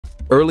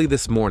Early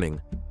this morning,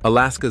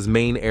 Alaska's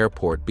main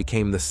airport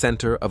became the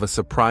center of a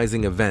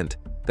surprising event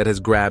that has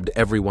grabbed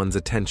everyone's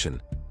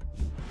attention.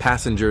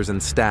 Passengers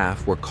and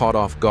staff were caught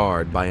off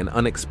guard by an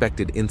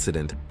unexpected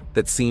incident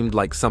that seemed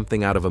like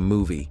something out of a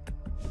movie.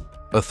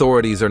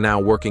 Authorities are now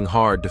working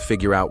hard to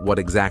figure out what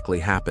exactly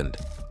happened.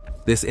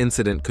 This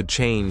incident could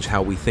change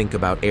how we think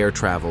about air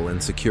travel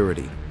and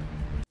security.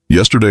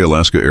 Yesterday,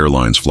 Alaska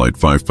Airlines Flight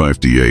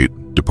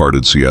 558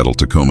 departed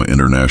Seattle-Tacoma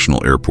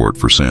International Airport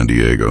for San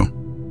Diego.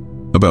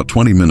 About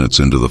 20 minutes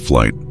into the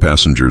flight,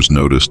 passengers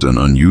noticed an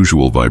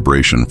unusual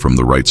vibration from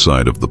the right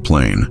side of the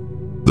plane.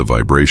 The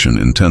vibration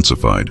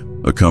intensified,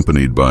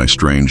 accompanied by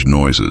strange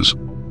noises,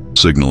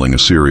 signaling a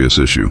serious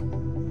issue.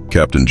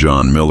 Captain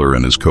John Miller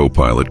and his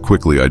co-pilot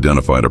quickly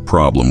identified a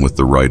problem with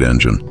the right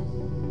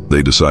engine.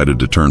 They decided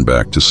to turn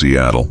back to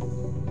Seattle,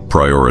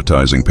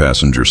 prioritizing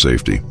passenger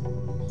safety.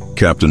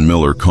 Captain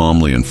Miller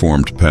calmly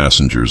informed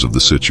passengers of the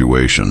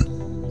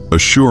situation,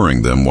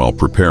 assuring them while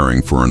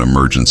preparing for an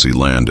emergency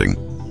landing.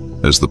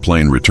 As the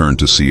plane returned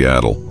to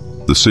Seattle,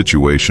 the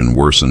situation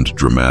worsened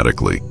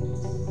dramatically.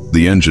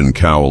 The engine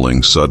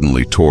cowling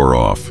suddenly tore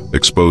off,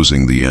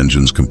 exposing the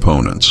engine's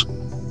components.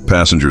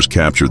 Passengers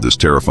captured this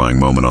terrifying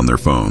moment on their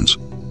phones,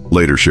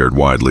 later shared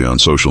widely on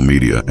social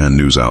media and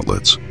news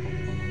outlets.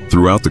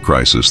 Throughout the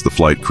crisis, the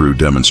flight crew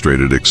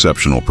demonstrated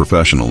exceptional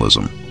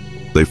professionalism.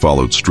 They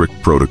followed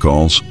strict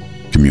protocols,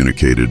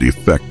 communicated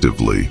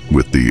effectively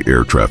with the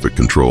air traffic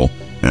control,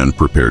 and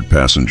prepared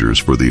passengers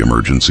for the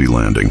emergency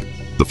landing.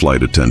 The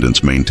flight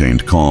attendants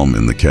maintained calm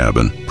in the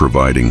cabin,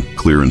 providing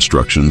clear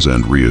instructions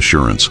and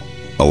reassurance.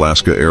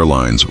 Alaska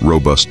Airlines'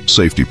 robust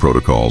safety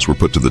protocols were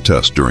put to the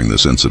test during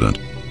this incident.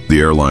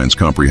 The airline's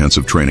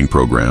comprehensive training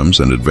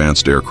programs and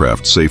advanced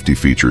aircraft safety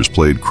features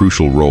played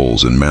crucial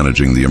roles in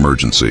managing the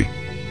emergency.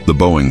 The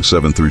Boeing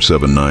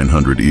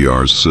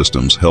 737-900ER's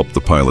systems helped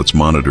the pilots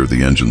monitor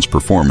the engine's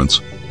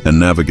performance and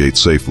navigate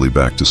safely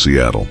back to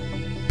Seattle.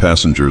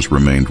 Passengers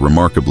remained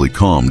remarkably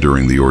calm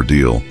during the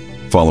ordeal,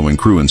 following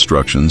crew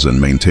instructions and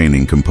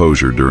maintaining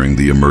composure during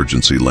the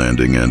emergency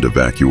landing and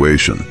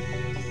evacuation.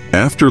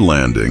 After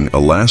landing,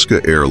 Alaska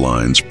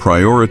Airlines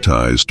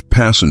prioritized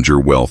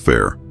passenger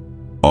welfare,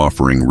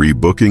 offering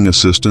rebooking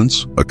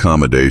assistance,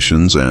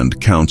 accommodations,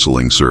 and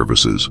counseling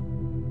services.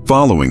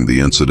 Following the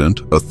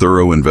incident, a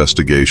thorough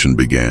investigation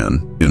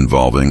began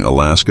involving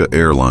Alaska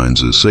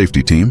Airlines'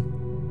 safety team,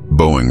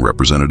 Boeing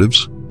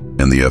representatives,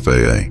 and the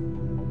FAA.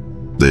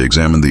 They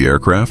examined the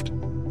aircraft,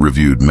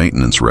 reviewed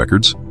maintenance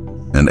records,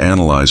 and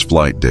analyzed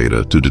flight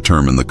data to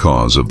determine the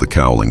cause of the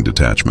cowling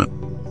detachment.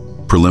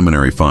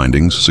 Preliminary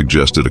findings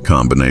suggested a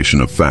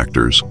combination of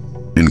factors,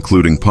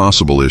 including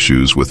possible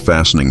issues with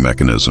fastening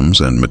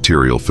mechanisms and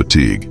material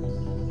fatigue.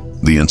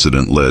 The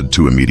incident led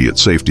to immediate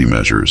safety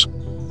measures,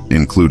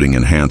 including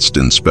enhanced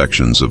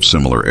inspections of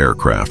similar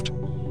aircraft.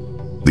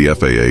 The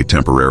FAA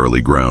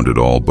temporarily grounded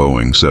all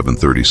Boeing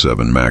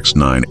 737 MAX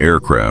 9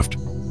 aircraft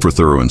for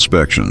thorough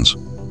inspections,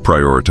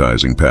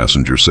 prioritizing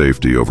passenger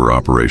safety over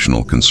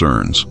operational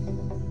concerns.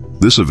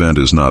 This event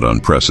is not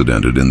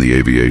unprecedented in the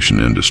aviation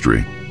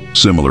industry.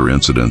 Similar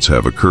incidents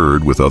have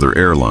occurred with other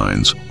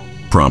airlines,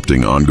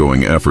 prompting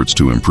ongoing efforts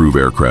to improve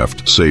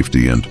aircraft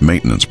safety and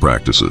maintenance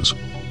practices.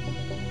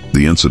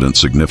 The incident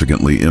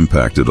significantly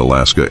impacted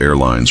Alaska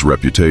Airlines'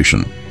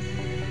 reputation.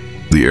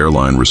 The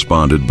airline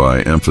responded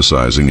by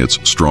emphasizing its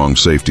strong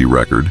safety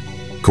record,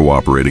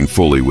 cooperating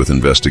fully with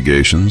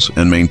investigations,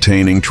 and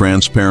maintaining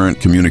transparent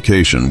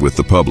communication with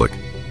the public.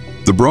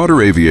 The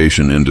broader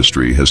aviation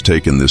industry has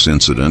taken this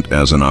incident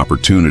as an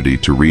opportunity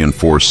to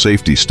reinforce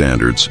safety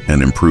standards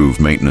and improve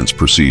maintenance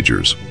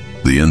procedures.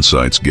 The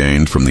insights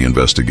gained from the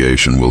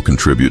investigation will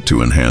contribute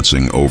to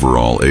enhancing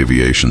overall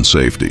aviation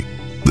safety.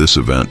 This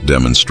event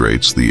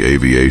demonstrates the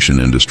aviation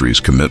industry's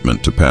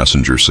commitment to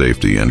passenger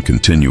safety and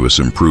continuous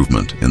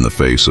improvement in the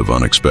face of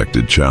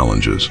unexpected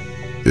challenges.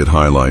 It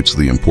highlights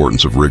the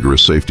importance of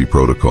rigorous safety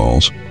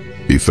protocols,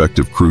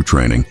 effective crew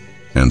training,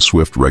 and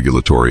swift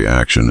regulatory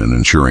action in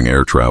ensuring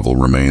air travel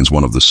remains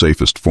one of the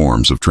safest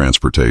forms of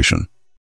transportation.